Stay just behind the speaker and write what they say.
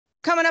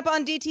Coming up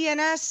on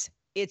DTNS,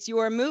 it's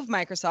your move,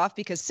 Microsoft,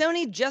 because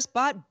Sony just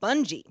bought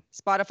Bungie.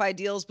 Spotify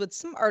deals with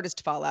some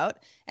artist fallout.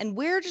 And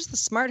where does the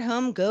smart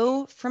home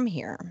go from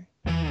here?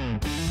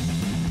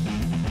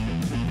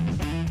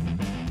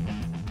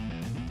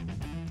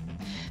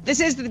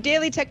 This is the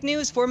Daily Tech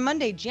News for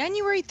Monday,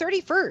 January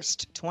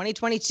 31st,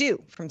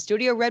 2022. From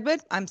Studio Redwood,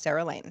 I'm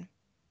Sarah Lane.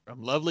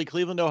 From lovely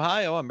Cleveland,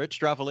 Ohio, I'm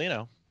Rich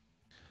Stroffolino.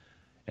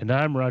 And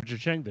I'm Roger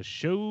Chang, the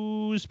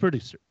show's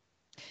producer.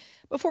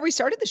 Before we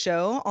started the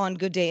show on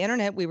Good Day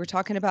Internet, we were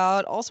talking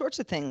about all sorts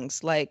of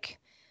things, like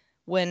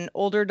when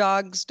older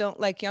dogs don't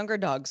like younger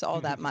dogs all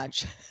that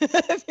much.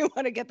 If you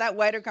want to get that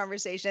wider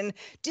conversation,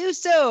 do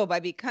so by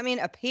becoming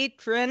a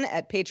patron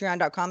at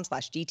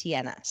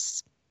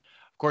patreon.com/DTNS.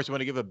 Of course, we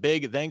want to give a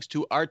big thanks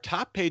to our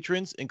top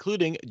patrons,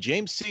 including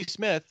James C.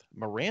 Smith,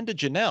 Miranda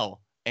Janelle,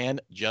 and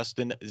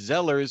Justin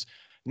Zellers.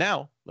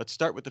 Now, let's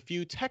start with a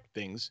few tech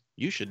things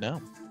you should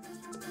know.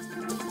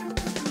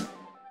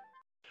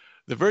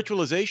 The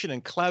virtualization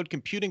and cloud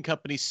computing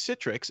company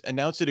Citrix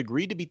announced it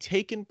agreed to be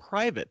taken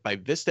private by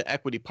Vista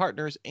Equity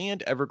Partners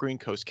and Evergreen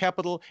Coast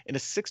Capital in a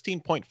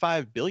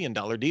 $16.5 billion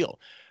deal.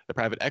 The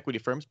private equity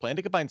firms plan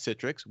to combine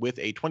Citrix with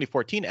a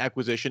 2014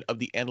 acquisition of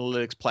the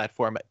analytics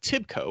platform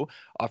Tibco,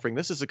 offering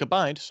this as a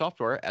combined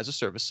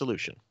software-as-a-service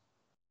solution.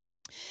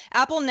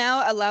 Apple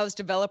now allows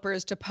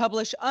developers to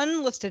publish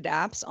unlisted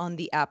apps on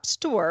the App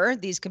Store.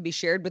 These can be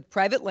shared with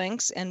private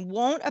links and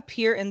won't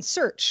appear in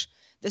search.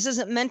 This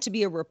isn't meant to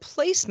be a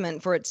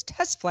replacement for its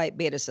test flight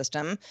beta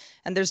system,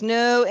 and there's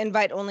no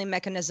invite-only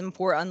mechanism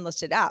for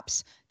unlisted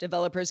apps.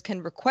 Developers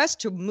can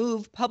request to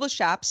move published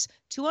apps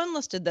to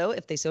unlisted, though,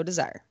 if they so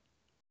desire.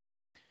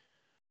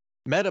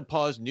 Meta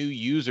paused new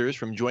users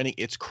from joining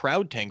its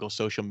CrowdTangle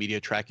social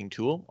media tracking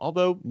tool,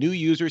 although new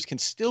users can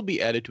still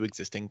be added to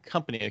existing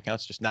company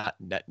accounts, just not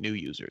net new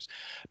users.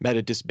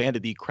 Meta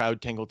disbanded the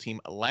CrowdTangle team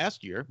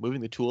last year,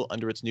 moving the tool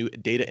under its new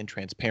data and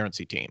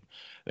transparency team.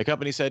 The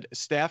company said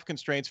staff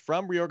constraints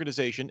from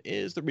reorganization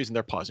is the reason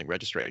they're pausing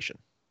registration.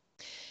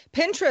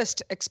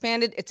 Pinterest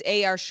expanded its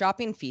AR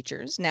shopping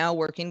features, now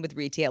working with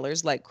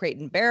retailers like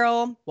Crate &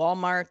 Barrel,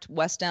 Walmart,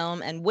 West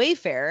Elm, and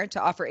Wayfair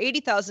to offer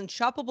 80,000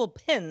 shoppable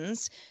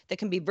pins that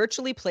can be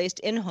virtually placed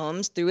in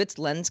homes through its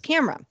Lens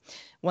camera.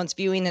 Once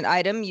viewing an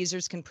item,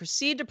 users can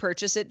proceed to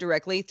purchase it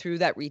directly through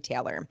that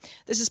retailer.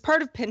 This is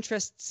part of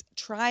Pinterest's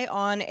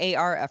try-on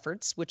AR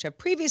efforts, which have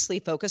previously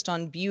focused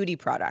on beauty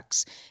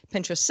products.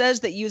 Pinterest says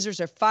that users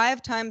are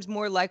 5 times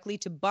more likely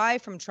to buy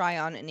from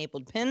try-on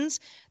enabled pins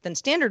than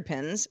standard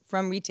pins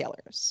from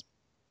retailers.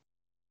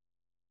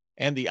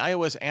 And the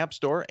iOS App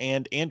Store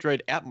and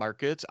Android app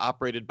markets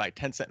operated by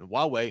Tencent and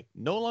Huawei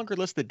no longer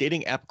list the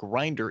dating app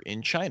Grindr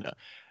in China.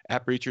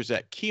 App researchers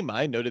at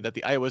Kimai noted that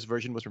the iOS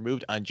version was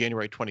removed on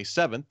January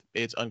 27th.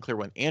 It's unclear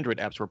when Android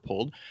apps were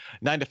pulled.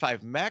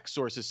 9to5Mac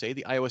sources say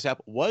the iOS app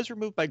was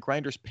removed by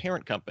Grindr's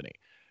parent company.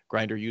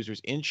 Grindr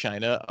users in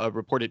China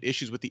reported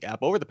issues with the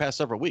app over the past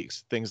several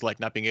weeks, things like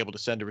not being able to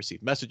send or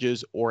receive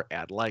messages or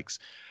add likes.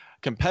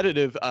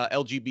 Competitive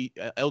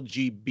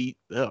LGBTQ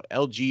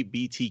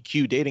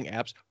dating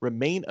apps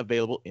remain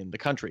available in the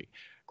country.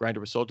 Grindr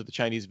was sold to the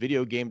Chinese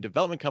video game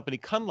development company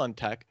Kunlun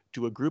Tech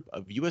to a group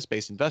of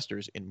U.S.-based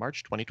investors in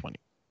March 2020.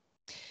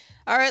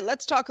 All right,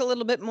 let's talk a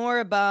little bit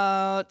more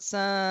about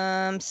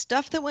some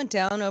stuff that went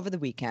down over the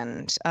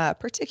weekend,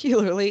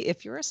 particularly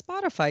if you're a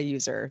Spotify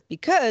user.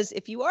 Because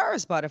if you are a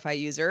Spotify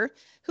user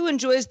who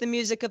enjoys the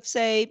music of,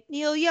 say,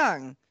 Neil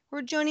Young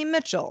or Joni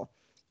Mitchell,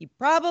 you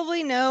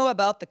probably know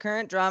about the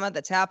current drama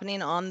that's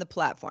happening on the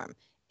platform.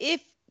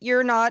 If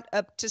you're not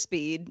up to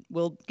speed,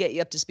 we'll get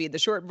you up to speed. The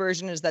short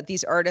version is that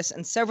these artists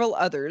and several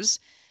others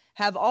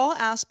have all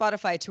asked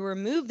Spotify to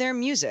remove their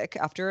music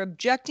after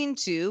objecting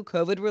to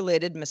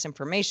COVID-related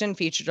misinformation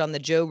featured on the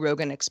Joe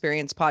Rogan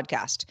Experience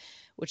podcast,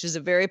 which is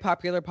a very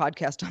popular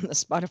podcast on the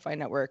Spotify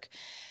network.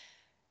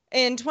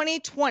 In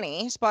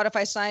 2020,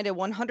 Spotify signed a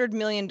 $100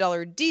 million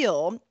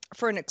deal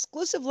for an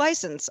exclusive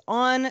license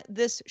on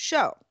this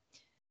show.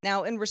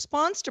 Now, in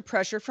response to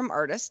pressure from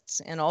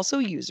artists and also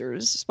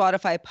users,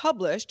 Spotify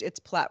published its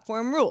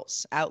platform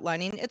rules,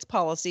 outlining its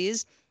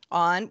policies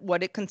on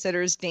what it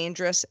considers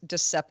dangerous,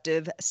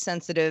 deceptive,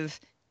 sensitive,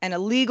 and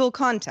illegal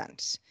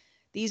content.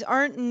 These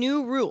aren't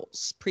new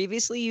rules,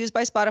 previously used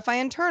by Spotify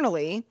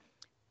internally,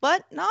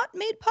 but not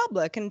made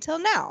public until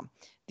now.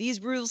 These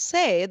rules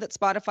say that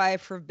Spotify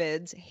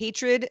forbids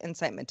hatred,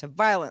 incitement to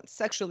violence,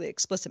 sexually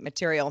explicit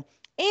material,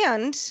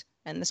 and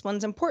this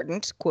one's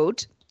important,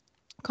 quote,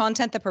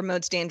 content that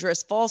promotes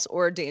dangerous, false,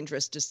 or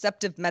dangerous,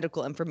 deceptive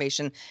medical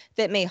information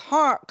that may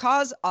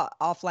cause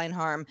offline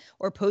harm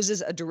or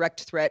poses a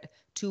direct threat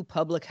to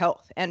public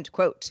health, end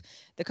quote.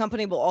 The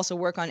company will also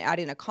work on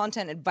adding a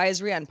content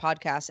advisory on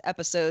podcast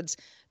episodes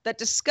that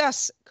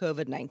discuss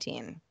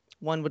COVID-19.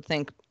 One would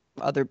think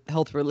other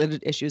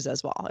health-related issues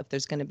as well, if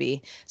there's going to be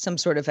some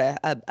sort of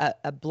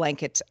a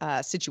blanket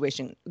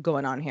situation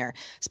going on here.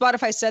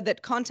 Spotify said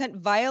that content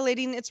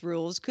violating its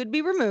rules could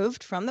be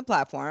removed from the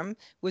platform,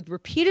 with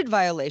repeated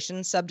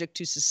violations subject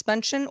to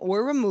suspension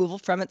or removal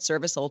from its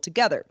service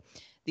altogether.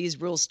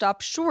 These rules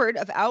stop short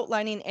of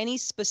outlining any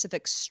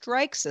specific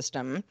strike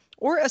system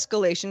or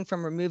escalation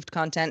from removed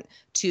content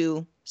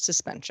to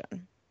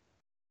suspension.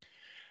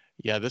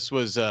 Yeah, this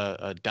was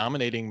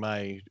dominating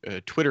my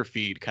Twitter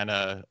feed, kind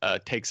of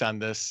takes on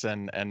this,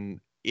 and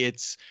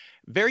it's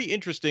very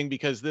interesting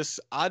because this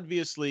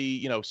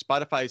obviously,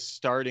 Spotify's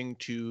starting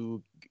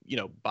to,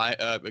 buy,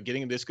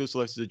 getting into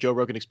exclusive to the Joe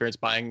Rogan Experience,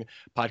 buying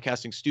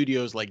podcasting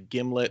studios like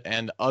Gimlet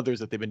and others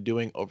that they've been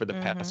doing over the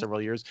past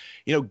several years.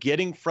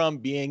 Getting from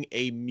being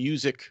a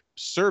music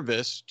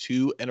service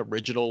to an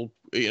original,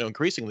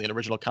 increasingly an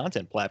original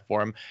content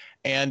platform,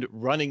 and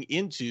running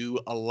into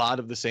a lot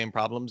of the same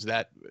problems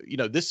that,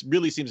 this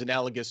really seems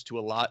analogous to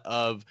a lot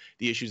of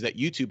the issues that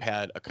YouTube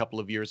had a couple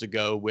of years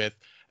ago with.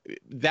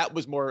 That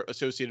was more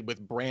associated with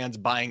brands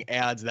buying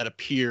ads that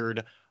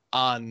appeared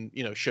on,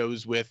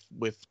 shows with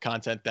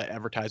content that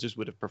advertisers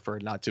would have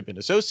preferred not to have been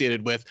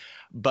associated with,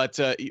 but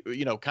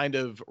kind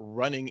of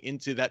running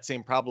into that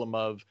same problem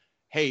of,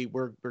 hey,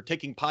 we're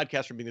taking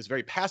podcasts from being this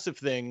very passive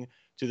thing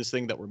to this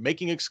thing that we're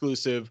making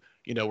exclusive.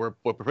 We're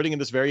putting in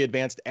this very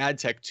advanced ad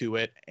tech to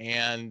it,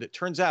 and it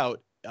turns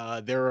out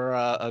there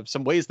are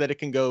some ways that it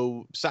can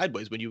go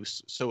sideways when you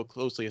so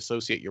closely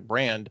associate your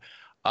brand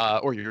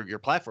or your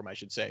platform, I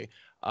should say,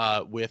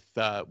 with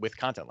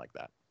content like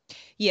that.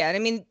 Yeah, and I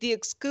mean the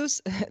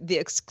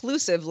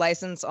exclusive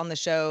license on the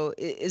show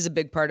is a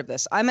big part of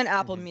this. I'm an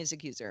Apple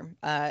Music user.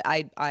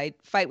 I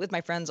fight with my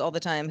friends all the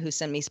time who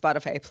send me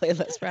Spotify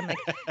playlists where I'm like,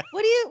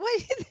 what am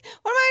I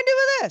gonna do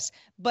with this?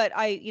 But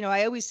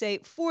I always say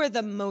for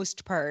the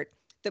most part,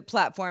 the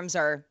platforms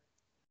are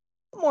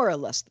more or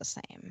less the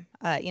same.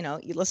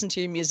 You listen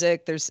to your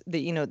music. There's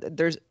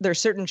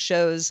certain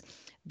shows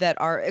that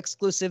are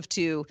exclusive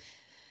to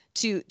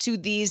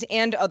these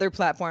and other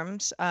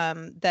platforms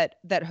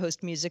that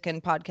host music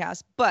and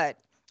podcasts, but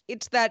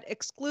it's that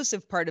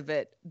exclusive part of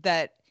it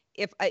that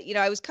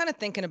I was kind of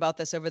thinking about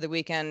this over the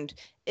weekend.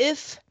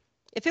 If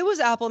it was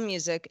Apple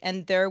Music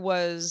and there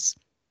was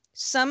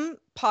some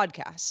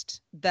podcast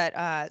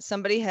that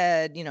somebody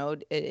had,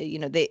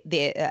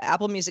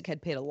 Apple Music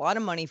had paid a lot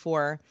of money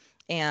for,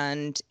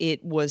 and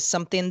it was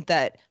something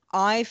that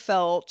I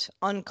felt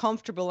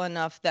uncomfortable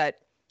enough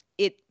that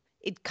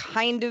it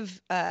kind of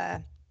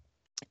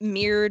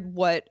mirrored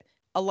what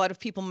a lot of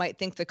people might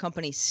think the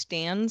company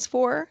stands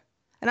for.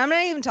 And I'm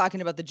not even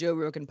talking about the Joe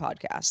Rogan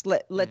podcast.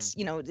 Let's,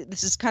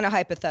 this is kind of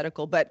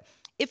hypothetical, but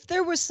if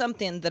there was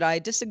something that I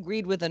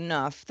disagreed with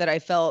enough that I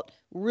felt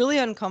really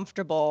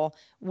uncomfortable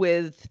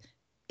with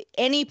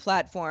any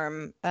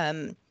platform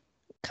kind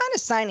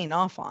of signing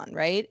off on,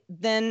 right,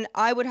 then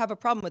I would have a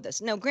problem with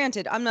this. Now,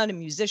 granted, I'm not a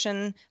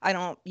musician. I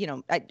don't,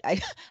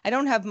 I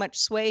don't have much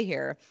sway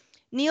here.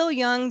 Neil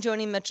Young,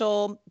 Joni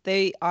Mitchell,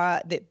 they've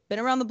been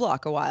around the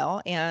block a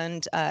while,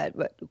 and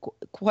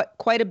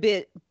quite a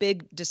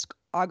big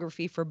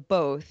discography for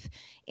both.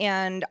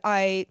 And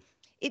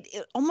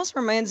it almost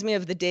reminds me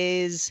of the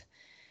days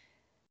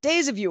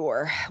of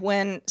yore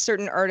when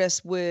certain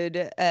artists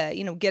would,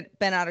 get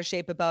bent out of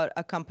shape about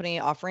a company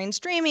offering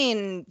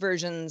streaming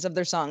versions of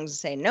their songs and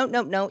say,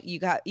 no, you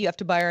have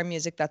to buy our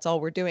music. That's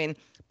all we're doing.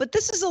 But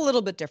this is a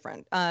little bit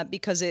different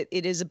because it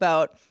is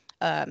about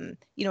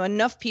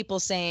enough people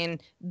saying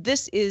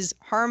this is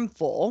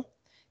harmful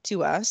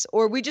to us,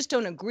 or we just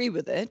don't agree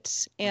with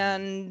it,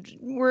 and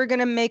we're going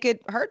to make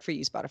it hard for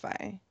you,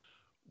 Spotify.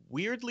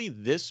 Weirdly,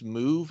 this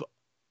move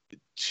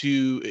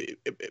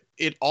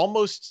it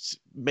almost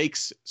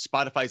makes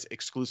Spotify's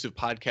exclusive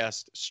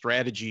podcast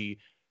strategy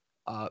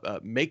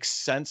makes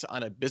sense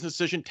on a business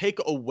decision. Take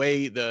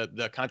away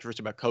the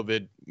controversy about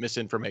COVID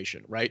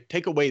misinformation, right?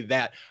 Take away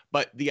that.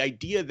 But the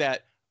idea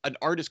that an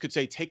artist could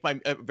say,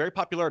 a very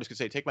popular artist could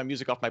say, take my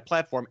music off my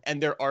platform,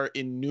 and there are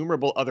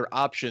innumerable other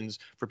options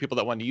for people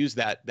that want to use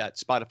that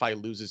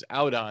Spotify loses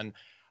out on,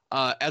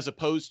 as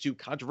opposed to,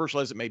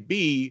 controversial as it may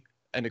be,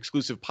 an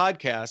exclusive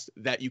podcast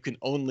that you can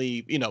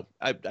only,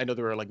 I know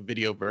there are like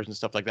video versions,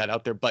 stuff like that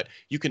out there, but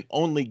you can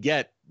only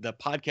get the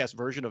podcast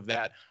version of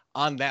that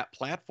on that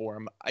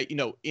platform. In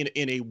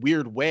a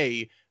weird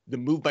way, the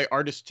move by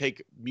artists to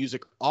take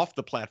music off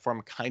the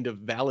platform kind of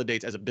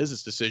validates as a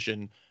business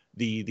decision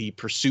the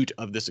pursuit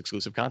of this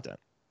exclusive content.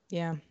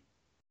 Yeah.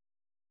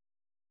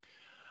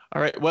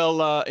 All right.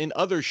 Well, in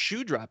other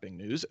shoe-dropping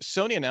news,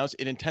 Sony announced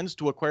it intends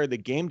to acquire the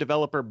game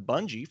developer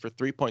Bungie for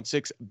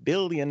 $3.6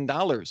 billion.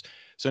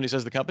 Sony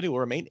says the company will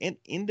remain an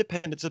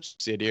independent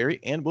subsidiary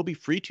and will be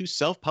free to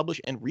self-publish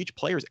and reach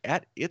players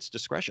at its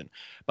discretion.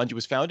 Bungie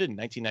was founded in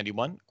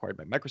 1991, acquired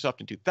by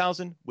Microsoft in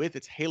 2000, with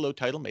its Halo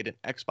title made an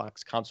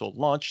Xbox console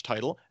launch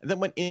title, and then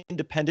went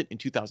independent in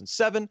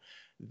 2007,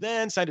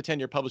 then signed a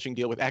 10-year publishing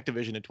deal with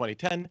Activision in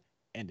 2010,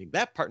 ending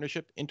that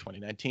partnership in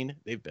 2019.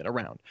 They've been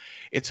around.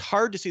 It's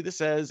hard to see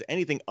this as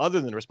anything other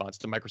than a response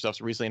to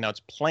Microsoft's recently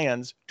announced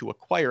plans to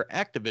acquire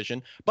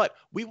Activision, but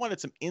we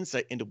wanted some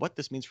insight into what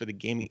this means for the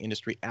gaming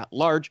industry at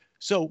large,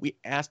 so we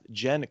asked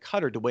Jen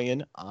Cutter to weigh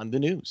in on the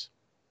news.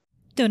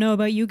 Don't know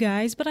about you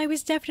guys, but I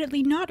was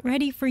definitely not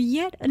ready for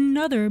yet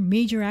another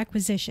major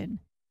acquisition.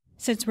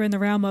 Since we're in the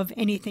realm of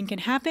anything can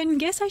happen,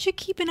 guess I should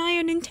keep an eye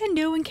on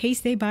Nintendo in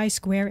case they buy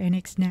Square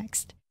Enix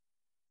next.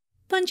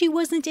 Bungie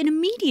wasn't in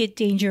immediate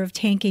danger of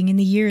tanking in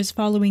the years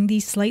following the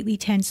slightly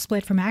tense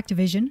split from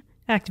Activision.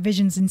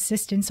 Activision's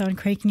insistence on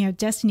cranking out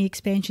Destiny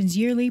expansions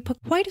yearly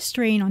put quite a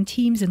strain on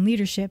teams and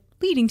leadership,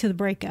 leading to the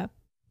breakup.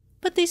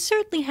 But they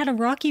certainly had a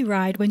rocky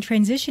ride when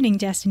transitioning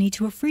Destiny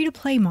to a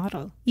free-to-play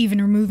model,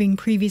 even removing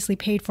previously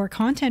paid-for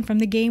content from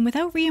the game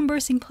without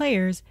reimbursing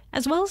players,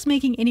 as well as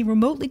making any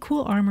remotely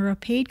cool armor a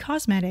paid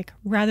cosmetic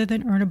rather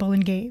than earnable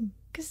in-game,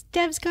 'cause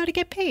devs gotta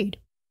get paid.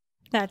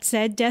 That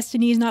said,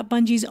 Destiny is not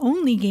Bungie's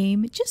only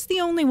game, just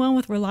the only one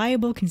with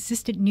reliable,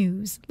 consistent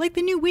news, like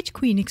the new Witch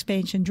Queen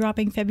expansion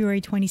dropping February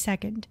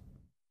 22nd.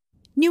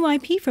 New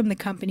IP from the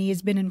company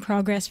has been in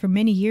progress for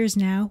many years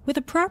now, with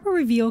a proper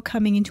reveal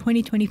coming in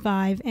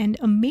 2025 and,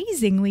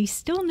 amazingly,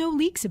 still no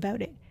leaks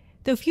about it,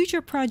 though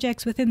future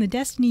projects within the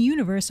Destiny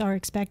universe are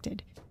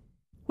expected.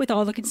 With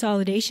all the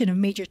consolidation of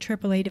major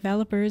AAA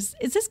developers,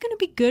 is this going to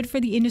be good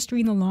for the industry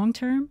in the long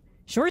term?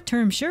 Short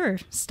term, sure,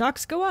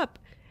 stocks go up.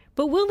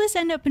 But will this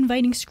end up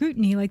inviting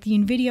scrutiny like the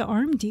Nvidia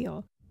ARM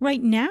deal?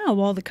 Right now,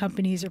 all the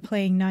companies are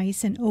playing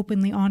nice and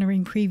openly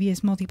honoring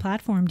previous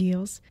multi-platform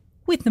deals.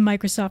 With the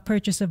Microsoft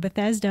purchase of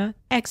Bethesda,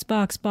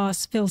 Xbox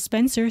boss Phil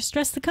Spencer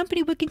stressed the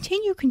company would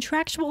continue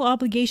contractual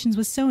obligations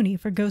with Sony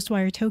for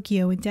Ghostwire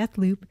Tokyo and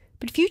Deathloop,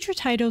 but future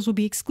titles will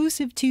be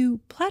exclusive to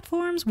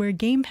platforms where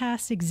Game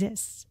Pass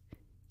exists.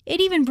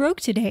 It even broke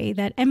today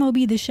that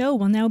MLB The Show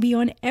will now be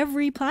on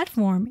every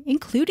platform,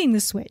 including the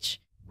Switch,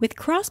 with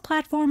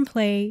cross-platform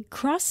play,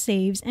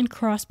 cross-saves, and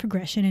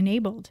cross-progression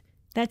enabled.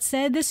 That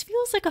said, this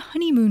feels like a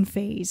honeymoon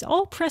phase,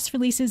 all press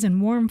releases and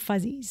warm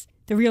fuzzies.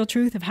 The real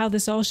truth of how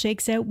this all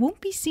shakes out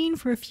won't be seen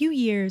for a few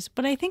years,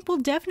 but I think will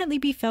definitely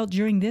be felt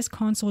during this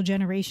console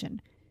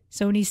generation.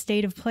 Sony's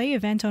State of Play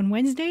event on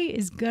Wednesday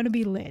is gonna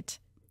be lit.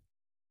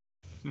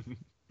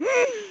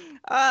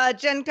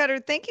 Jen Cutter,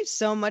 thank you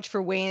so much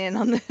for weighing in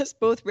on this.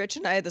 Both Rich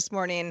and I this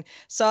morning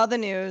saw the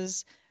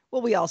news.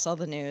 Well, we all saw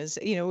the news.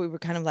 You know, we were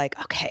kind of like,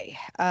 okay,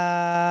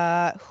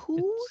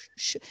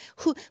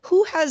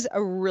 who has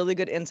a really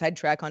good inside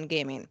track on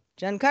gaming?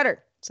 Jen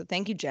Cutter. So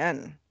thank you,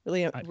 Jen.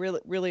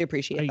 Really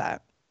appreciate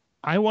that.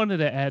 I wanted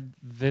to add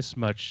this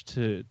much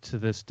to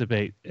this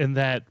debate, in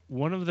that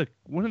one of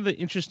the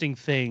interesting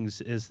things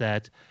is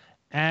that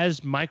as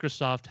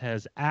Microsoft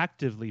has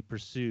actively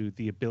pursued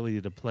the ability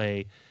to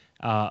play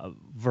a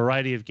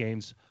variety of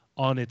games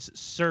on its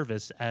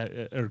service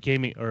or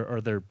gaming or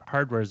their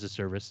hardware as a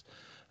service,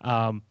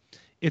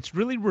 it's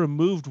really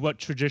removed what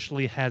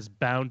traditionally has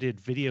bounded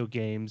video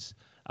games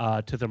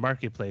to the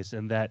marketplace,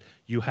 in that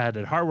you had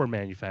a hardware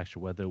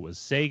manufacturer, whether it was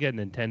Sega,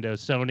 Nintendo,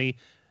 Sony,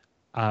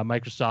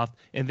 Microsoft,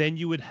 and then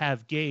you would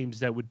have games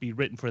that would be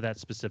written for that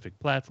specific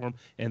platform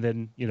and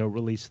then,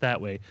 released that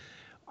way.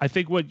 I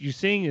think what you're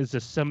seeing is a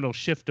seminal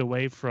shift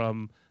away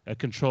from a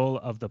control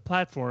of the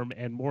platform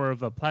and more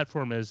of a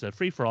platform as a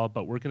free-for-all,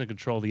 but we're going to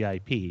control the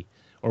IP,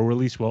 or at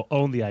least we'll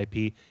own the IP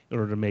in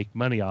order to make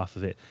money off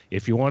of it.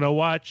 If you want to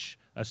watch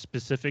a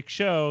specific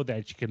show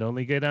that you can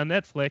only get on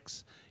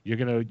Netflix, you're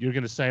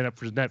gonna sign up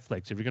for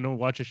Netflix. If you're gonna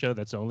watch a show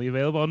that's only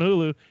available on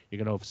Hulu,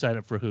 you're gonna sign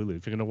up for Hulu.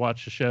 If you're gonna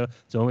watch a show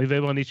that's only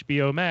available on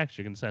HBO Max,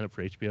 you're gonna sign up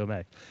for HBO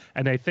Max.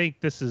 And I think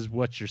this is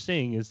what you're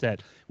seeing, is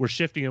that we're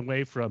shifting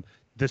away from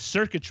the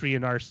circuitry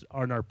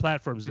on our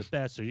platform is the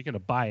best, so you're gonna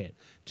buy it,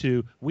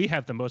 to we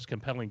have the most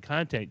compelling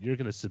content, you're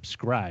gonna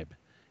subscribe.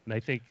 And I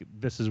think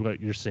this is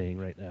what you're seeing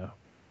right now.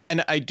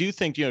 And I do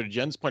think, to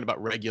Jen's point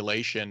about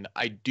regulation,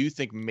 I do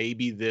think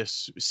maybe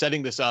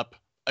setting this up,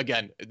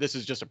 again, this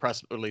is just a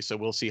press release, so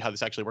we'll see how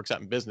this actually works out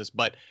in business.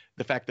 But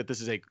the fact that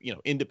this is a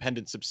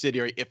independent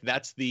subsidiary, if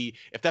that's the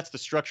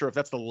structure, if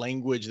that's the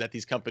language that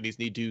these companies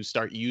need to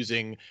start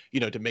using,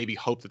 to maybe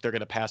hope that they're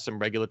going to pass some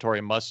regulatory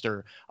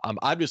muster.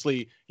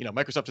 Obviously,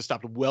 Microsoft has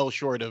stopped well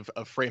short of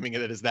framing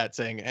it as that,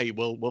 saying, hey,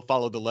 we'll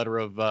follow the letter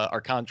of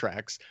our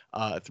contracts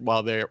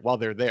while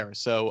they're there.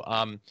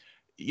 So.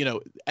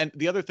 And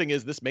the other thing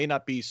is, this may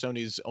not be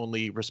Sony's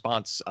only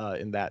response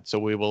in that. So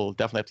we will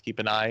definitely have to keep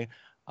an eye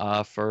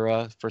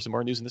for some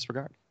more news in this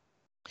regard.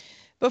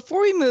 Before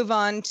we move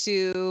on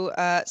to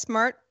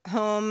smart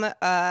home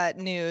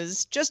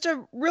news, just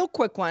a real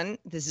quick one.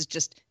 This is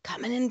just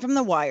coming in from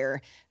the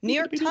wire. New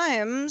York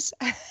Times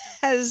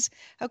has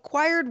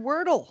acquired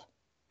Wordle.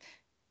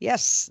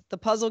 Yes, the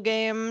puzzle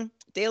game,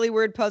 daily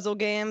word puzzle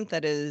game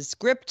that has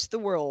gripped the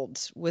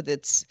world with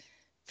its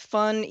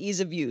fun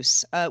ease of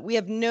use. We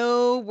have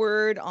no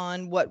word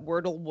on what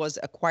Wordle was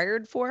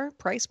acquired for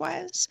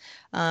price-wise.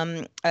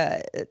 The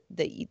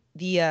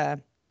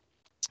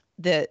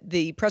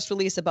press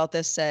release about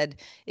this said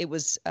it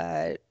was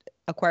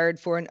acquired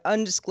for an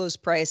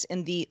undisclosed price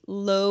in the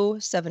low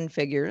seven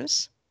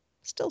figures.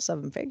 Still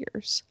seven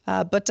figures.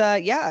 But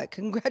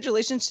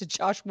congratulations to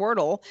Josh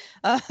Wardle,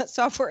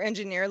 software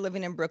engineer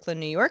living in Brooklyn,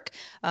 New York,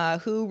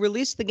 who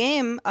released the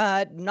game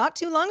not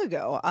too long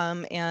ago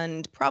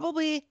and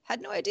probably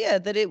had no idea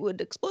that it would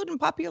explode in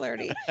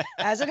popularity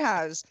as it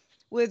has,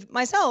 with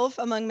myself,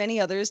 among many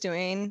others,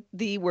 doing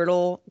the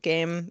Wordle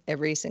game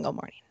every single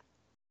morning.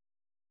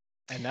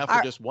 And now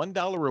for just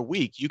 $1 a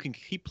week, you can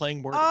keep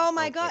playing more. Oh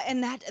my God.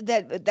 And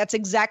that's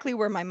exactly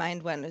where my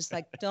mind went. It's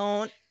like,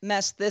 don't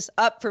mess this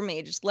up for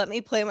me. Just let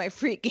me play my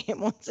free game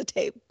once a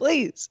day,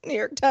 please. New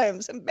York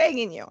Times, I'm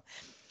begging you.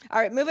 All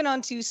right, moving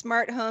on to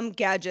smart home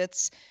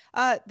gadgets.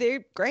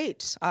 They're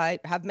great. I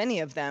have many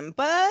of them,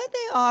 but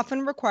they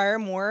often require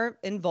more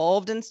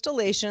involved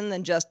installation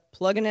than just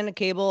plugging in a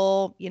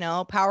cable,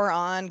 power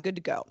on, good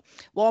to go.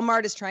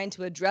 Walmart is trying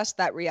to address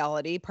that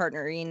reality,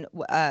 partnering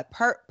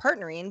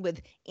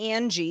with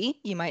Angie,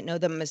 you might know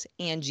them as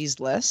Angie's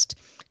List,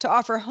 to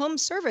offer home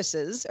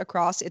services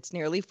across its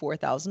nearly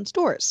 4,000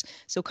 stores.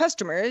 So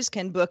customers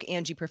can book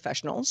Angie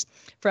professionals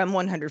from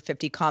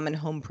 150 common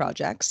home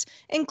projects,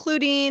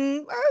 including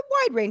a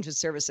wide range of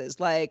services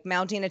like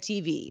mounting a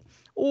TV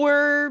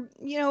or,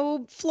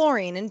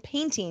 flooring and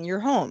painting your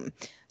home.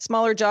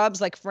 Smaller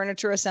jobs like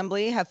furniture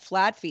assembly have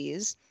flat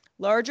fees.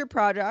 Larger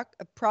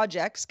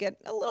projects get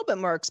a little bit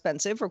more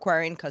expensive,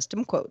 requiring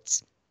custom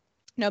quotes.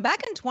 Now,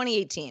 back in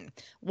 2018,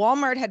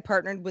 Walmart had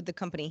partnered with the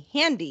company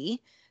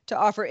Handy to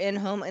offer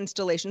in-home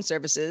installation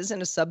services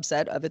in a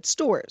subset of its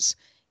stores.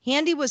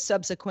 Handy was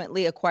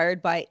subsequently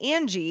acquired by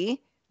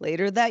Angie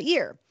later that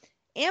year.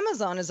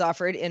 Amazon has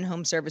offered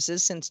in-home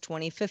services since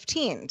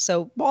 2015,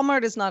 so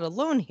Walmart is not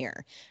alone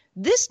here.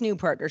 This new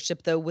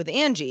partnership, though, with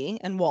Angie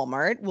and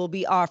Walmart will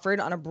be offered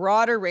on a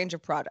broader range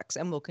of products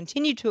and will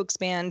continue to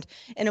expand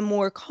in a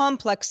more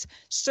complex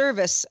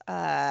service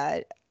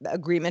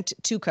agreement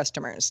to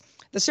customers.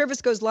 The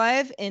service goes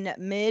live in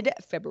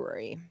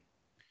mid-February.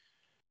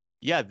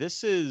 Yeah,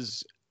 this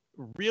is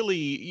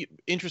really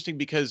interesting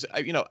because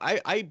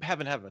I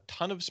haven't had a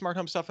ton of smart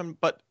home stuff,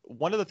 but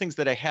one of the things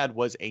that I had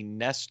was a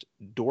Nest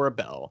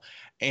doorbell,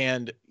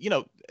 and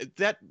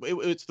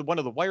it's one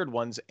of the wired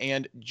ones,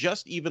 and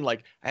just even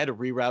like I had to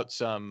reroute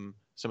some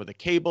of the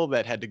cable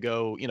that had to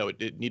go,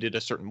 it needed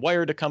a certain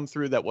wire to come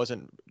through that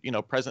wasn't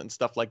present and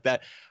stuff like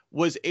that.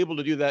 Was able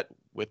to do that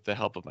with the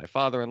help of my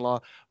father-in-law,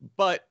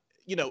 but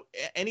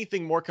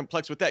anything more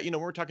complex with that,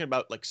 we're talking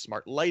about like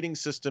smart lighting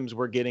systems,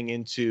 we're getting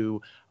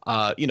into,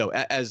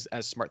 as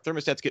smart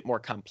thermostats get more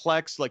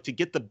complex, like to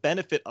get the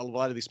benefit of a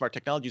lot of these smart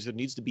technologies, there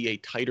needs to be a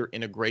tighter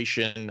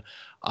integration,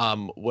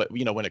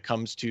 when it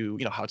comes to,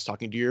 how it's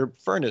talking to your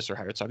furnace or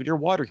how it's talking to your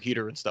water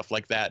heater and stuff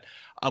like that.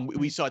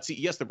 We saw at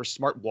CES, there were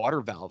smart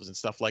water valves and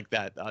stuff like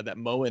that, that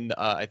Moen,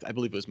 I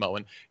believe it was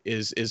Moen,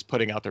 is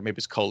putting out there, maybe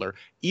it's Kohler.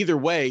 Either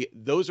way,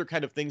 those are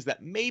kind of things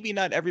that maybe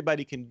not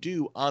everybody can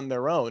do on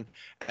their own.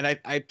 And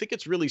I think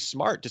it's really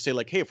smart to say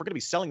like, hey, if we're going to be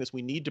selling this,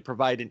 we need to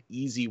provide an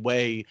easy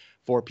way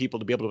for people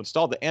to be able to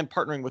install that, and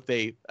partnering with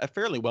a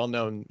fairly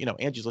well-known,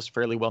 Angie's List,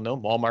 fairly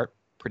well-known, Walmart,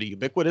 pretty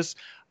ubiquitous,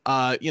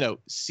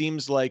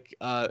 seems like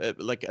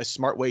a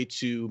smart way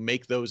to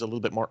make those a little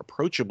bit more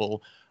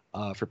approachable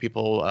for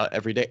people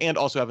every day, and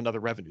also have another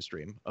revenue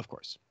stream, of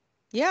course.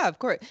 Yeah, of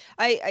course.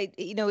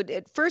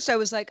 At first I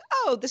was like,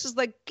 oh, this is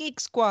like Geek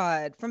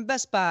Squad from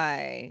Best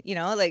Buy,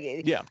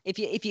 Yeah.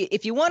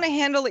 If you want to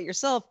handle it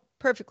yourself,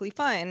 perfectly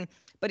fine.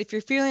 But if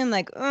you're feeling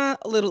like a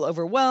little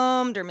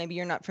overwhelmed, or maybe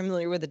you're not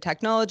familiar with the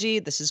technology,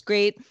 this is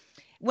great.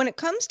 When it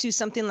comes to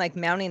something like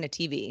mounting a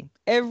TV,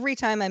 every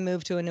time I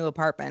move to a new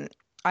apartment,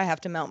 I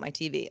have to mount my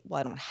TV. Well,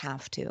 I don't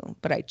have to,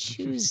 but I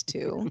choose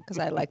to because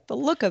I like the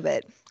look of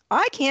it.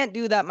 I can't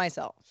do that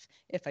myself.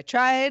 If I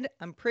tried,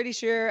 I'm pretty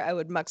sure I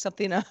would muck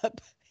something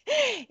up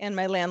and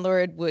my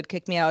landlord would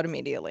kick me out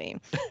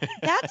immediately.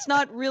 That's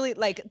not really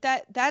like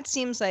that. That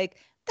seems like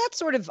that's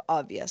sort of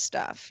obvious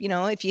stuff.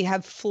 If you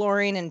have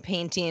flooring and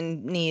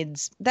painting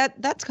needs,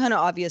 that's kind of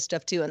obvious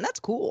stuff too. And that's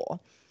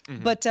cool.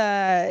 Mm-hmm. But,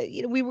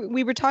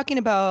 we were talking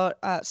about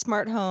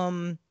smart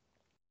home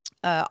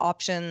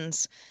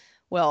options.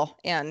 Well,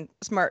 and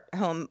smart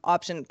home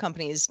option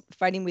companies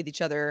fighting with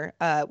each other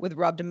with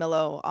Rob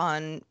DeMillo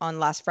on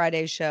last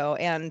Friday's show.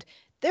 And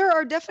there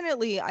are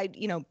definitely,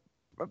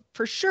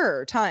 for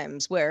sure,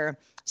 times where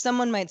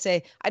someone might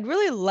say, I'd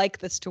really like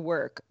this to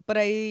work, but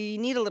I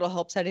need a little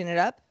help setting it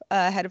up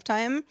ahead of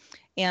time.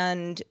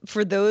 And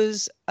for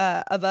those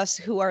of us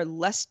who are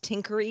less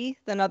tinkery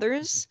than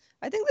others,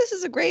 I think this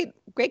is a great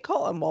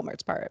call on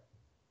Walmart's part.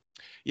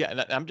 Yeah,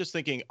 and I'm just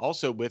thinking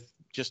also with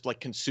just like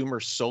consumer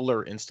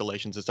solar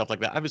installations and stuff like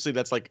that. Obviously,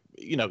 that's like,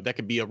 that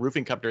could be a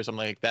roofing company or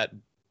something like that.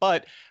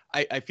 But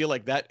I feel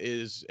like that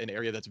is an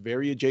area that's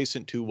very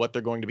adjacent to what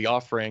they're going to be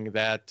offering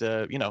that,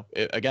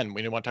 again,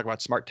 we don't want to talk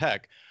about smart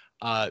tech.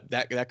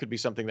 That could be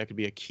something that could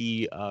be a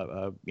key,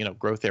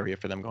 growth area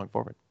for them going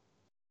forward.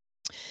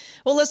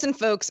 Well, listen,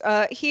 folks,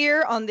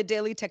 here on the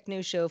Daily Tech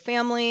News Show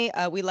family,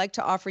 we like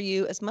to offer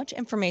you as much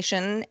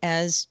information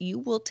as you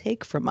will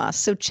take from us.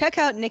 So check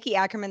out Nikki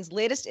Ackerman's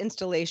latest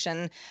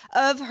installation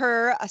of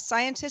her A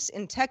Scientist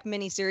in Tech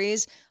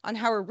miniseries on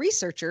how a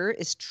researcher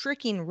is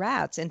tricking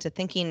rats into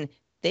thinking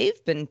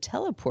they've been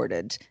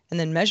teleported and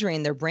then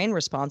measuring their brain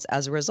response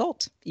as a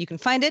result. You can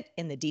find it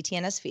in the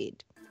DTNS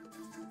feed.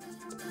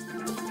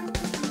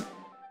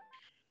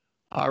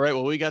 All right,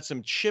 well, we got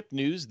some chip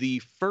news. The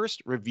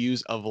first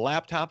reviews of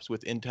laptops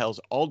with Intel's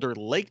Alder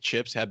Lake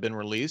chips have been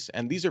released,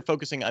 and these are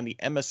focusing on the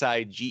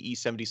MSI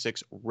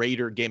GE76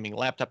 Raider gaming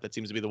laptop. That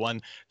seems to be the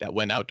one that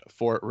went out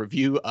for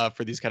review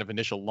for these kind of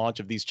initial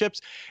launch of these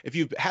chips. If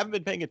you haven't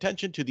been paying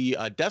attention to the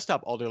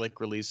desktop Alder Lake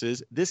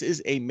releases, this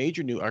is a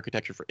major new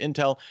architecture for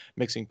Intel,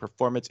 mixing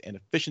performance and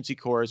efficiency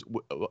cores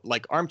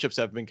like ARM chips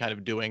have been kind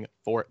of doing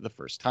for the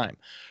first time.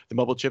 The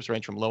mobile chips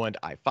range from low-end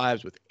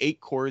i5s with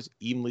 8 cores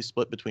evenly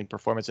split between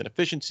performance and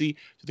efficiency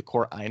to the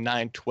Core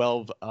i9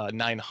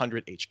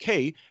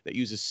 12900HK that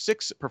uses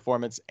 6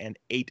 performance and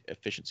 8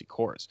 efficiency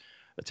cores.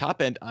 The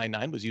top-end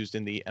i9 was used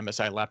in the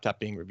MSI laptop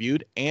being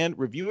reviewed, and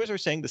reviewers are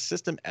saying the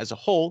system as a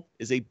whole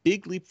is a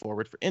big leap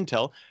forward for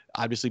Intel,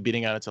 obviously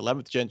beating out its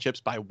 11th gen chips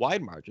by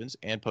wide margins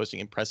and posting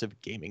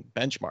impressive gaming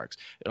benchmarks.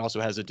 It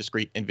also has a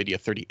discrete NVIDIA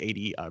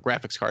 3080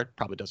 graphics card,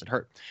 probably doesn't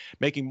hurt.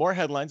 Making more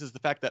headlines is the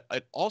fact that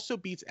it also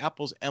beats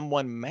Apple's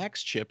M1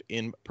 Max chip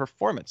in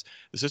performance.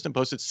 The system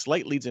posted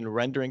slight leads in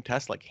rendering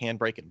tests like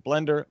Handbrake and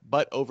Blender,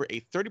 but over a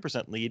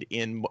 30% lead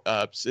in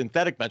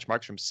synthetic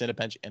benchmarks from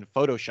Cinebench and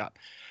Photoshop.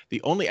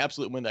 The only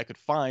absolute win that I could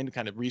find,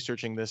 kind of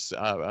researching this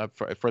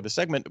for the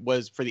segment,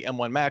 was for the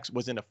M1 Max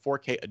was in a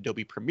 4K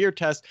Adobe Premiere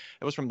test.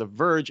 It was from The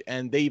Verge,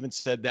 and they even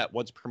said that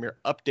once Premiere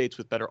updates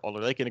with better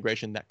Alder Lake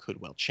integration, that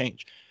could well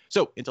change.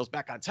 So Intel's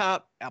back on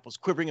top. Apple's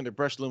quivering in their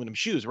brushed aluminum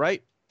shoes,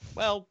 right?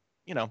 Well,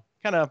 you know,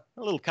 kind of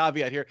a little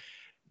caveat here.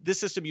 This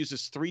system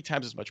uses 3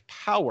 times as much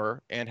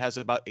power and has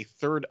about a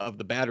third of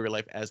the battery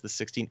life as the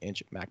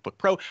 16-inch MacBook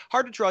Pro.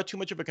 Hard to draw too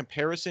much of a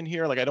comparison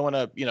here. Like, I don't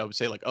want to,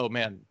 say like, oh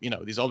man,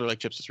 these Alder Lake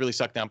chips just really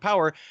suck down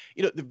power.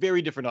 The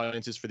very different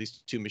audiences for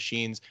these two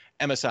machines.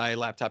 MSI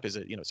laptop is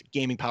it's a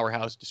gaming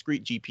powerhouse,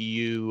 discrete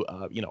GPU,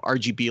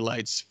 RGB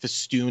lights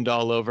festooned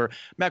all over.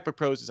 MacBook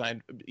Pro is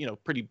designed,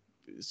 pretty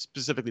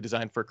specifically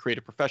designed for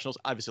creative professionals.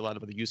 Obviously, a lot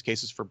of other use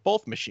cases for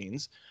both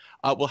machines.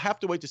 We'll have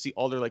to wait to see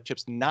Alder Lake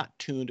chips not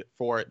tuned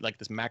for like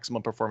this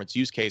maximum performance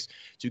use case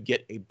to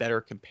get a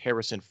better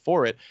comparison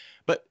for it.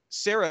 But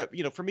Sarah,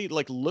 for me,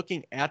 like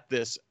looking at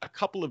this a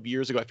couple of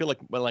years ago, I feel like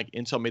when like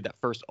Intel made that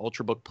first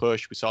Ultrabook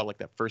push, we saw like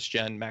that first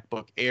gen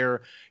MacBook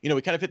Air,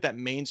 we kind of hit that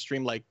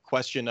mainstream like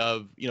question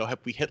of, have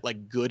we hit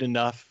like good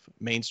enough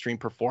mainstream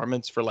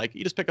performance for like,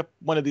 you just pick up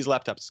one of these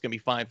laptops, it's gonna be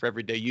fine for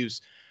everyday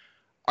use.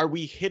 Are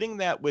we hitting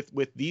that with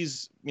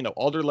these,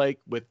 Alder Lake,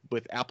 with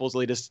Apple's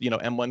latest,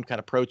 M1 kind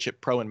of Pro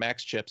and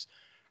Max chips?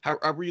 How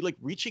are we like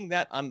reaching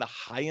that on the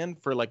high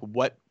end for like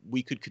what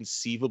we could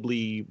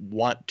conceivably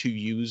want to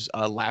use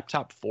a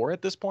laptop for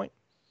at this point?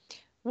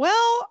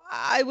 Well,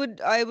 I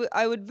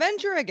would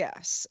venture a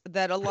guess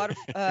that a lot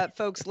of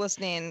folks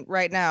listening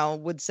right now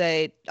would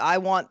say, I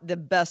want the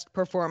best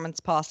performance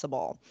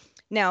possible.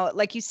 Now,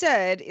 like you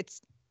said,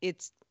 it's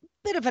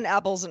bit of an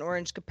apples and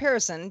orange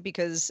comparison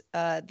because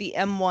the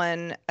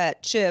M1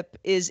 chip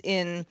is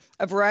in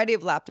a variety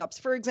of laptops.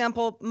 For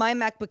example, my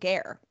MacBook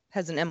Air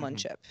has an M1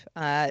 chip,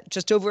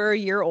 just over a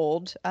year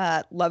old.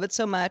 Love it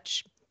so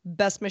much.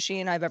 Best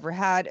machine I've ever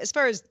had, as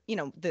far as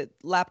the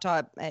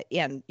laptop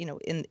and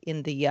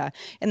in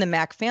the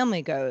Mac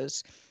family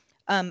goes.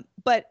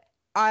 But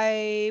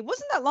I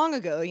wasn't that long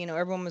ago.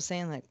 Everyone was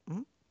saying like,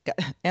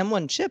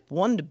 M1 chip,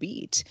 one to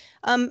beat.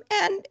 And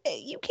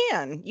you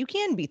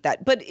can beat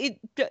that, but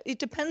it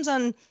depends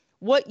on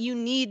what you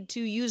need to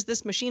use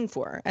this machine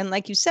for. And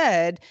like you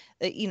said,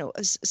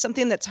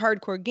 something that's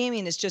hardcore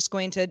gaming is just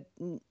going to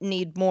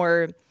need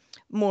more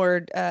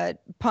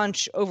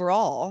punch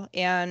overall.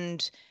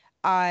 And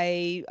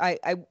I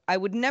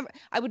would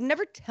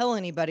never tell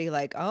anybody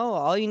like, oh,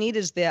 all you need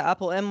is the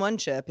Apple M1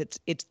 chip.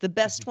 It's the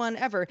best one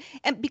ever.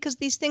 And because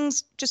these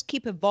things just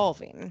keep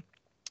evolving.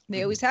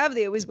 They always have,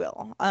 they always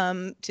will,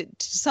 to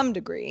some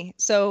degree.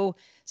 So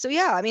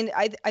yeah, I mean,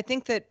 I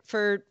think that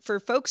for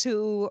folks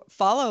who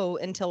follow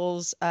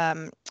Intel's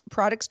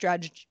product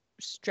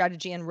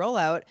strategy and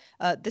rollout,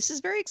 this is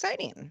very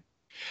exciting.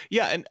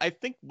 Yeah, and I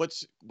think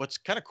what's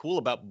kind of cool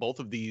about both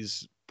of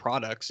these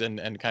products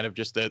and kind of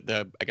just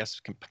the I guess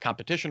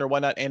competition or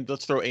whatnot, and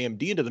let's throw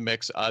AMD into the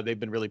mix. They've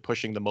been really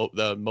pushing the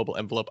mobile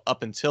envelope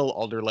up until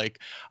Alder Lake.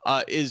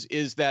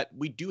 Is that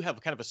we do have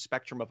kind of a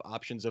spectrum of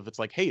options of it's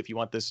like, hey, if you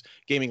want this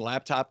gaming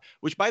laptop,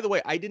 which by the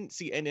way I didn't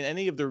see in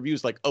any of the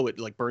reviews like, oh, it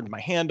like burned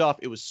my hand off,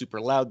 it was super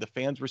loud, the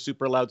fans were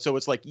super loud. So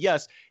it's like,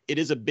 yes, it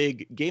is a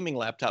big gaming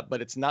laptop,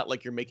 but it's not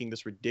like you're making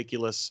this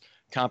ridiculous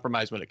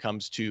compromise when it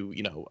comes to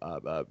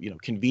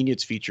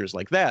convenience features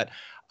like that.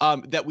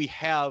 That we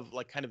have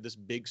like kind of this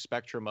big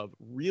spectrum of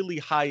really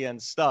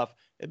high-end stuff,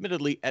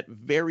 admittedly at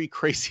very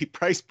crazy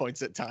price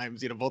points at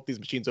times. Both these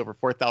machines over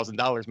 $4,000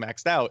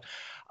 maxed out.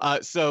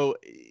 So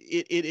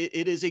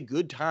it is a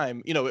good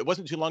time. It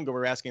wasn't too long ago we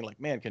were asking like,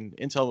 man, can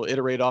Intel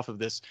iterate off of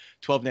this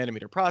 12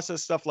 nanometer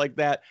process, stuff like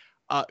that.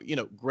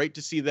 Great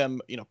to see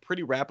them,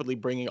 pretty rapidly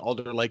bringing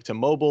Alder Lake to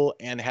mobile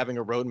and having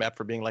a roadmap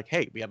for being like,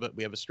 hey, we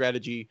have a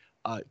strategy.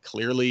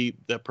 Clearly,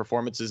 the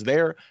performance is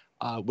there.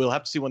 We'll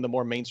have to see when the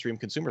more mainstream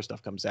consumer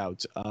stuff comes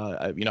out.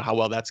 How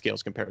well that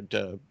scales compared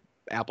to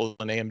Apple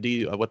and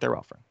AMD, what they're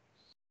offering.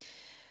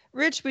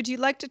 Rich, would you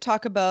like to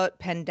talk about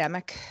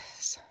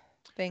pandemics?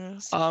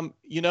 things?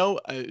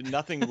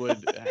 Nothing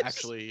would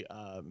actually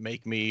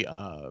make me.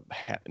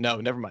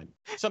 No, never mind.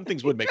 Some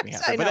things would make me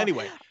happy, but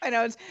anyway. I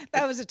know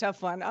that was a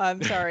tough one.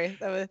 I'm sorry.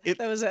 That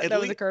was a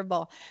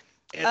curveball.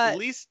 At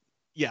least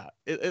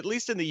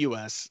in the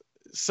U.S.,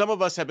 some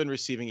of us have been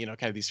receiving,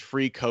 kind of these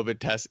free COVID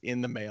tests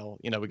in the mail.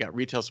 We got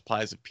retail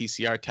supplies of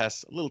PCR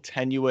tests, a little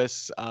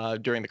tenuous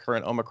during the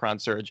current Omicron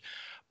surge.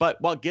 But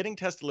while getting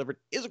tests delivered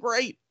is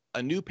great,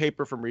 a new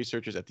paper from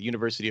researchers at the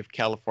University of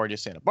California,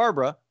 Santa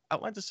Barbara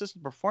outlines a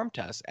system to perform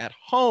tests at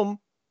home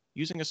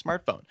using a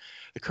smartphone.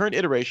 The current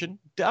iteration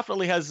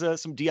definitely has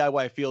some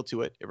DIY feel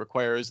to it. It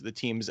requires the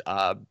team's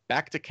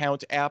back to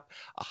count app,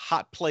 a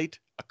hot plate,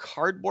 a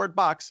cardboard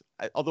box,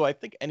 although I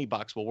think any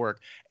box will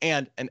work,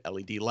 and an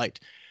LED light.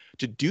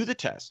 To do the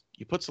test,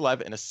 you put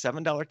saliva in a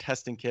 $7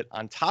 testing kit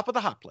on top of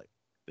the hot plate.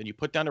 Then you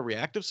put down a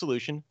reactive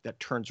solution that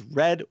turns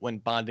red when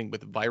bonding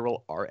with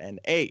viral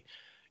RNA.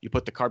 You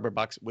put the cardboard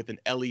box with an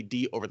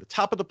LED over the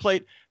top of the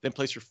plate, then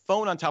place your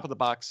phone on top of the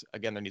box.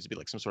 Again, there needs to be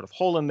like some sort of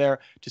hole in there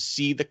to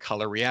see the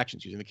color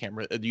reactions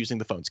using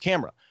the phone's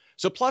camera.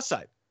 So plus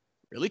side,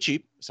 really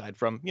cheap, aside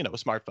from, a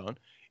smartphone.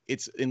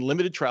 It's in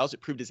limited trials.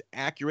 It proved as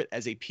accurate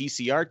as a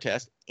PCR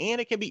test, and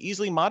it can be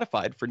easily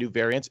modified for new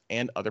variants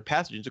and other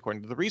pathogens,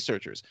 according to the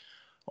researchers.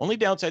 Only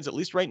downsides, at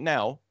least right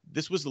now,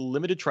 this was a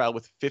limited trial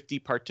with 50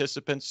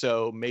 participants,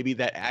 so maybe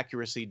that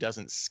accuracy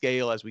doesn't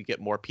scale as we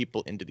get more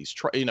people into these,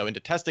 into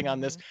testing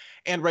on this.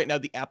 And right now,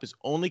 the app is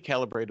only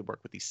calibrated to work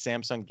with the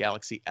Samsung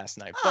Galaxy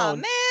S9 phone. Oh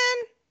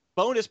man!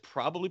 Phone is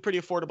probably pretty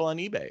affordable on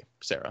eBay,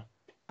 Sarah.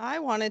 I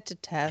wanted to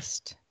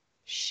test.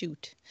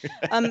 Shoot.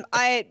 I'm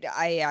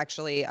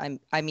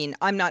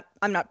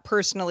not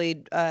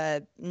personally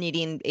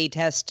needing a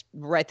test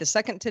right this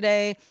second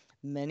today.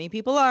 Many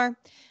people are.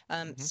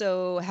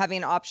 So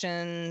having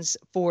options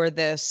for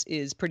this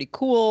is pretty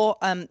cool.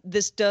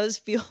 This does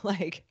feel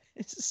like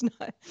this is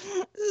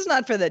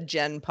not for the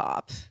gen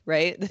pop,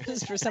 right? This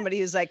is for somebody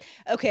who's like,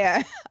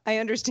 okay, I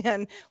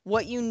understand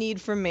what you need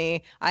from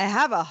me. I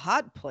have a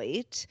hot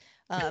plate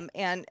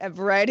and a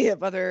variety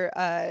of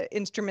other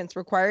instruments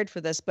required for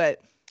this,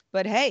 but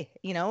hey,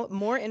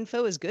 more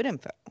info is good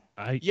info.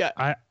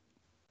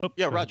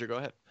 Roger, go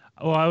ahead.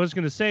 Well, I was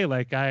going to say,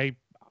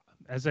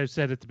 as I've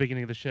said at the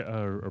beginning of the show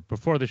or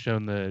before the show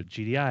in the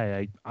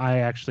GDI, I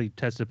actually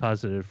tested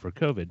positive for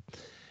COVID,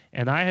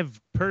 and I have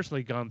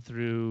personally gone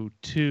through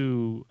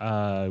 2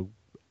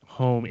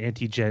 home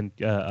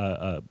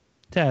antigen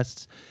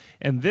tests,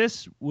 and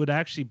this would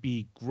actually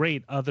be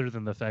great, other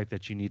than the fact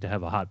that you need to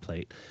have a hot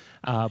plate.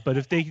 But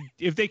if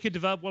they could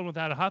develop one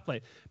without a hot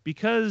plate,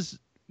 because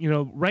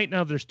right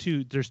now there's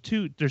two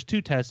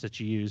tests that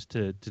you use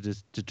to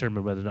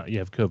determine whether or not you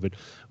have COVID.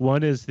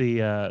 One is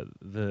the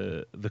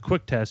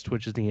quick test,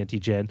 which is the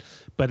antigen,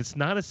 but it's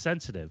not as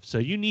sensitive. So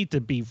you need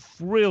to be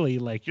really,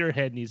 your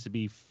head needs to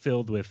be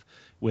filled with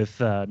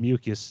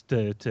mucus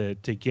to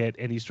get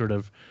any sort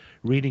of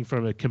reading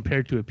from it,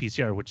 compared to a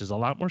PCR, which is a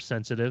lot more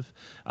sensitive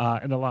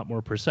and a lot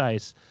more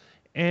precise.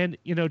 And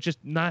just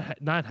not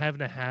having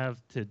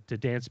to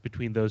dance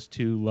between those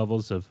 2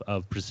 levels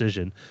of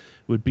precision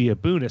would be a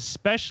boon,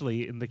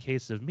 especially in the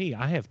case of me.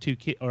 I have 2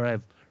 kids, or I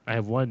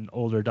have one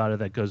older daughter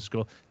that goes to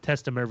school.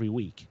 Test them every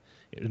week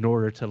in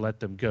order to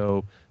let them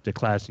go to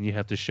class, and you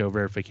have to show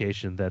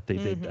verification that they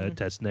did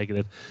test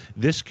negative.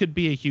 This could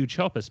be a huge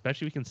help,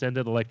 especially if we can send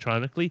it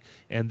electronically,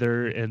 and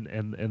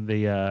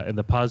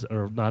the positive,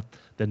 or not,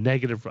 the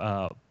negative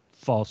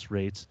false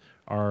rates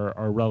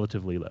are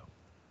relatively low.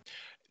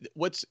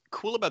 What's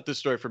cool about this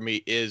story for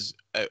me is,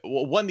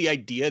 one, the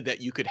idea that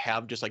you could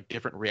have just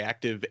different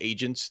reactive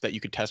agents that you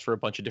could test for a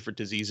bunch of different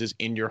diseases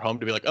in your home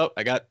to be like, oh,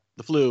 I got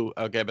the flu.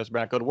 Okay, I best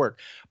not go to work.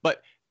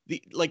 But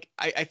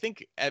I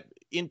think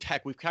in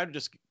tech, we've kind of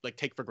just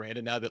take for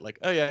granted now that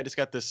oh yeah, I just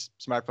got this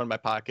smartphone in my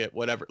pocket,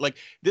 whatever.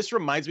 This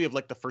reminds me of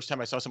the first time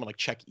I saw someone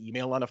check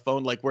email on a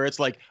phone, where it's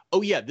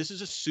oh yeah, this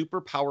is a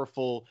super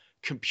powerful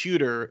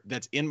computer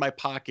that's in my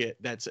pocket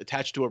that's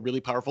attached to a really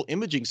powerful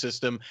imaging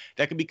system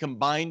that can be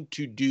combined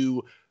to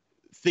do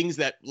things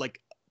that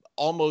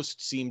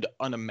almost seemed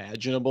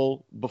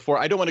unimaginable before.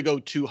 I don't want to go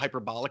too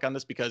hyperbolic on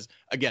this because,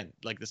 again,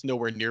 this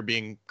nowhere near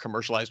being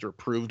commercialized or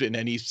approved in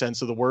any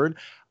sense of the word.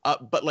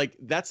 But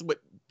that's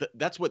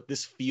what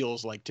this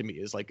feels like to me,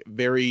 is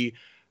very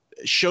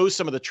shows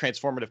some of the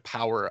transformative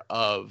power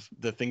of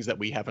the things that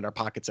we have in our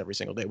pockets every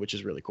single day, which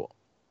is really cool.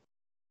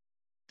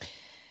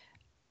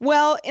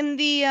 Well, in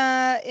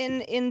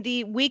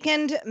the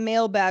weekend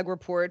mailbag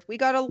report, we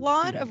got a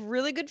lot of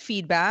really good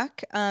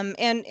feedback, and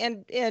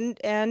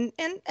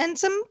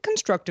some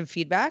constructive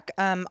feedback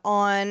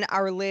on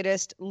our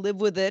latest Live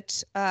With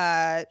It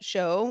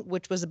show,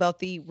 which was about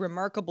the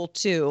Remarkable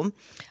 2.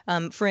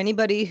 For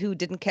anybody who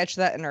didn't catch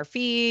that in our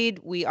feed,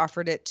 we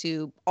offered it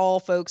to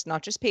all folks,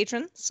 not just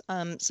patrons.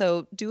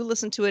 So do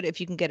listen to it if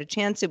you can get a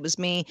chance. It was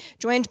me,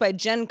 joined by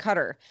Jen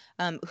Cutter,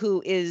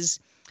 who is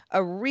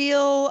a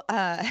real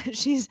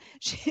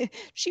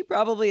she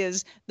probably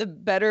is the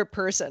better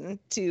person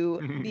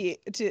to be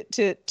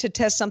to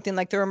test something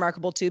like the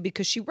Remarkable 2,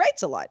 because she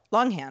writes a lot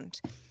longhand,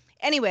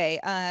 Anyway,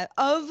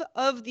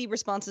 of the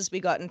responses we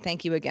got, and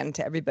thank you again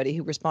to everybody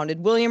who responded,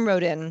 William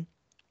wrote in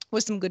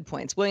with some good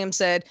points. William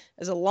said,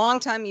 as a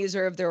longtime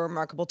user of the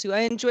Remarkable 2, I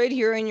enjoyed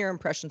hearing your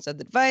impressions of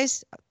the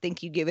device. I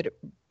think you gave it a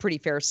pretty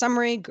fair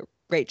summary.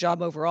 Great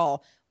job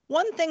overall.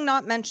 One thing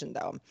not mentioned,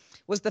 though,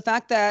 was the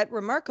fact that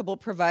Remarkable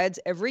provides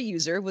every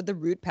user with the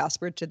root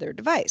password to their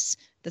device.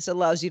 This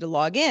allows you to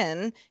log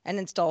in and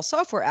install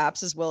software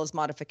apps as well as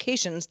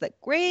modifications that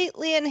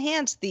greatly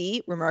enhance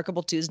the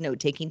Remarkable 2's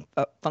note-taking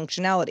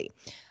functionality.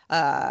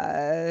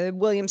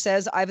 William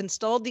says, I've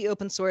installed the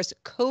open source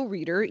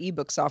co-reader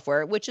ebook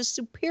software, which is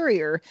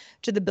superior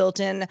to the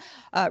built-in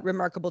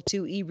Remarkable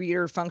 2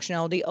 e-reader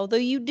functionality, although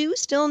you do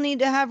still need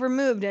to have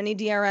removed any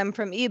DRM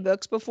from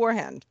ebooks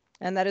beforehand.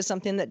 And that is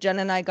something that Jen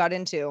and I got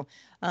into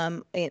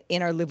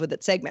in our Live With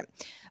It segment.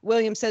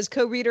 William says,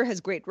 co-reader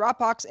has great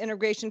Dropbox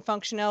integration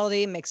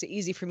functionality, makes it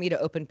easy for me to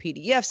open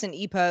PDFs and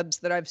EPUBs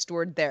that I've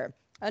stored there.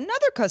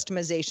 Another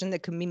customization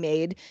that can be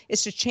made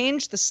is to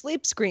change the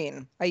sleep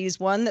screen. I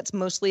use one that's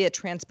mostly a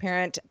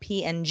transparent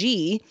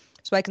PNG,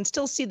 so I can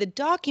still see the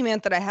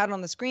document that I had on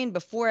the screen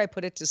before I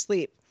put it to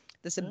sleep.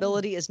 This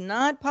ability is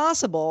not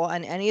possible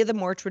on any of the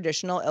more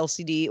traditional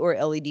LCD or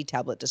LED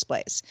tablet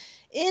displays.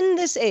 In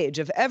this age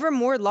of ever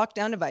more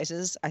lockdown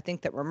devices, I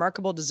think that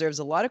Remarkable deserves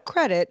a lot of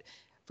credit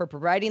for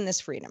providing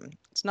this freedom.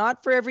 It's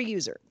not for every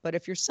user, but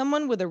if you're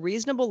someone with a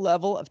reasonable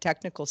level of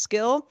technical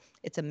skill,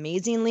 it's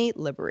amazingly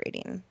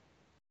liberating.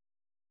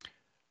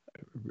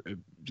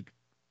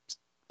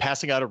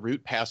 Passing out a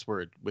root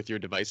password with your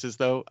devices,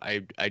 though,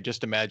 I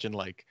just imagine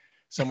like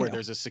somewhere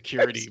there's a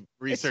security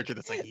researcher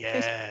that's like,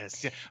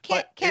 yes. As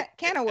long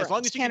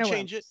as you can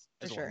change it,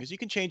 long as you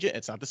can change it,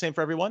 it's not the same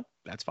for everyone,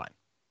 that's fine.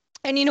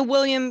 And,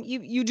 William,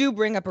 you do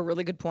bring up a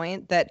really good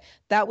point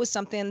that was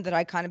something that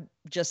I kind of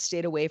just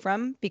stayed away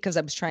from because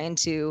I was trying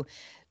to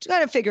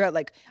kind of figure out,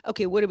 like,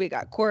 okay, what do we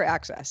got? Core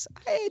access.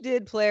 I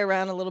did play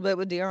around a little bit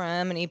with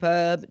DRM and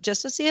EPUB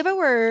just to see if it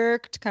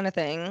worked, kind of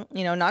thing,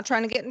 not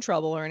trying to get in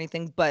trouble or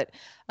anything, but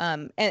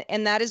and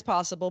that is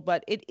possible,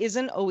 but it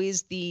isn't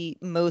always the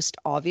most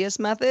obvious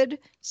method.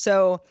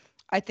 So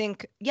I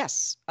think,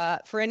 yes,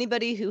 for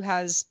anybody who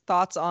has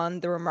thoughts on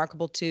the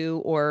Remarkable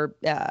 2 or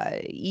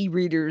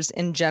e-readers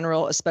in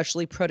general,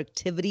 especially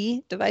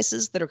productivity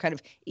devices that are kind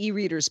of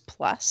e-readers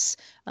plus,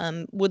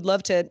 would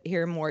love to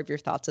hear more of your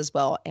thoughts as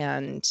well.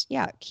 And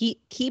yeah,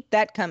 keep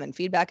that coming.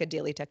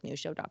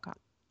 Feedback@dailytechnewsshow.com.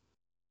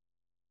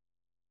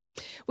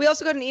 We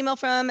also got an email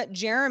from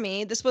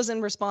Jeremy. This was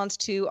in response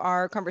to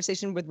our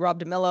conversation with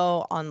Rob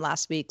DeMillo on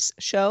last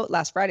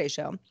Friday's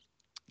show.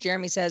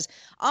 Jeremy says,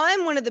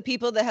 I'm one of the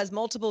people that has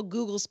multiple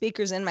Google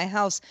speakers in my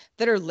house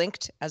that are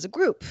linked as a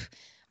group.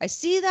 I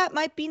see that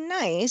might be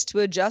nice to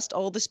adjust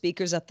all the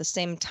speakers at the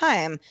same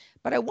time,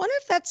 but I wonder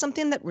if that's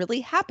something that really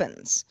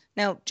happens.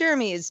 Now,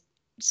 Jeremy is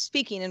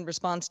speaking in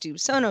response to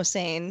Sonos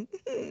saying,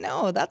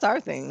 no, that's our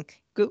thing.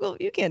 Google,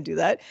 you can't do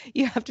that.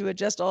 You have to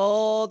adjust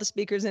all the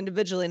speakers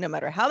individually, no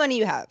matter how many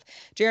you have.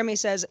 Jeremy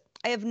says,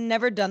 I have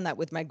never done that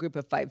with my group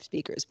of 5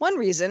 speakers. One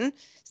reason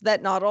is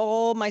that not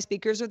all my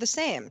speakers are the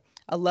same.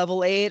 A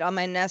level 8 on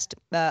my Nest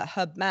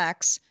Hub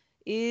Max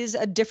is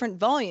a different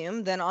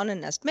volume than on a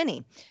Nest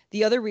Mini.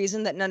 The other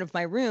reason that none of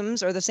my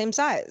rooms are the same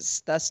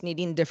size, thus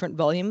needing different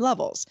volume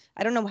levels.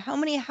 I don't know how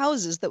many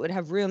houses that would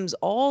have rooms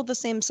all the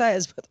same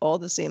size with all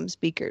the same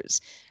speakers.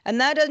 And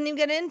that doesn't even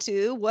get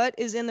into what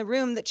is in the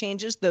room that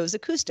changes those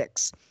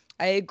acoustics.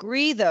 I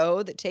agree,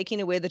 though, that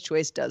taking away the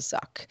choice does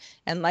suck.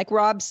 And like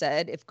Rob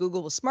said, if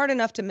Google was smart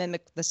enough to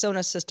mimic the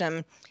Sonos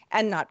system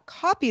and not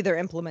copy their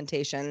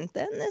implementation,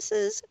 then this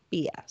is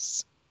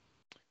BS.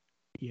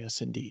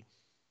 Yes, indeed.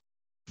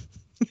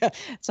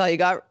 That's all you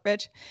got,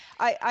 Rich.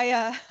 I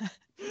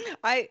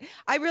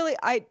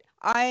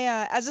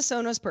as a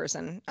Sonos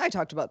person, I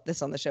talked about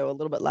this on the show a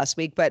little bit last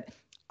week, but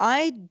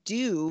I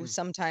do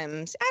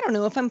sometimes, I don't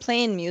know, if I'm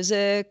playing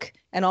music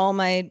and all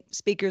my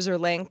speakers are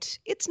linked,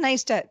 it's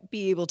nice to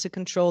be able to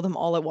control them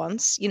all at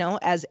once,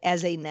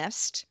 as a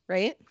Nest,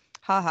 right?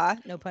 Haha,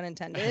 no pun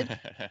intended.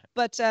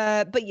 But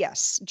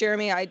yes,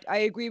 Jeremy, I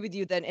agree with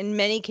you that in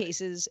many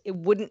cases, it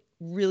wouldn't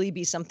really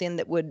be something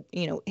that would,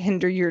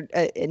 hinder your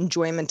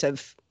enjoyment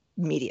of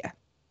media.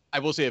 I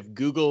will say if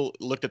Google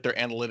looked at their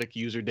analytic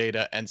user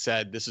data and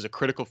said this is a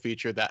critical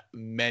feature that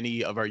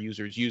many of our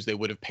users use, they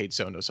would have paid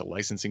Sonos a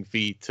licensing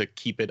fee to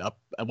keep it up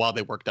while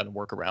they worked on a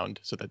workaround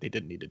so that they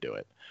didn't need to do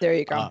it. There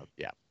you go.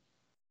 Yeah.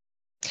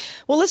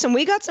 Well, listen,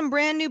 we got some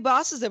brand new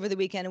bosses over the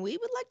weekend, and we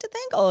would like to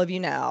thank all of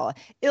you now.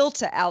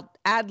 Ilta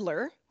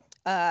Adler,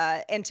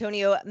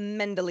 Antonio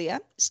Mendelia,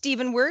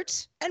 Stephen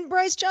Wirt, and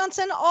Bryce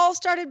Johnson all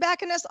started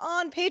backing us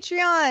on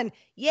Patreon.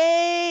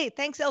 Yay!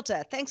 Thanks,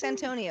 Ilta. Thanks,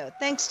 Antonio.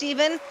 Thanks,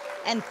 Stephen.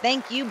 And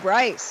thank you,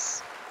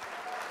 Bryce.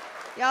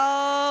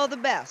 Y'all the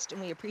best,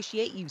 and we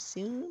appreciate you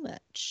so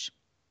much.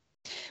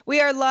 We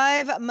are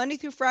live Monday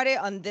through Friday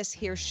on this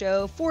here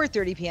show,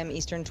 4:30 p.m.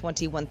 Eastern,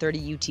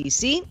 21:30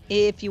 UTC.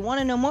 If you want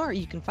to know more,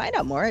 you can find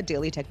out more at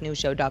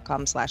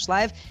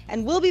dailytechnewsshow.com/live.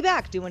 And we'll be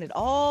back doing it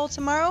all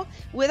tomorrow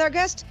with our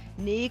guest,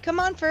 Nica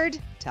Montford.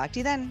 Talk to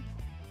you then.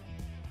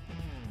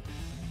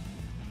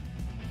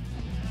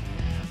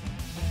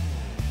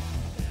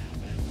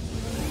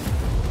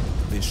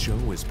 This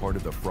show is part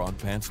of the Frog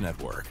Pants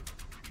Network.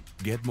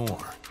 Get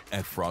more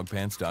at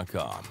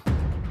frogpants.com.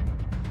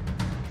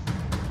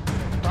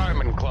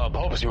 Diamond Club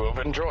hopes you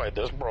have enjoyed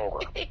this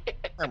program.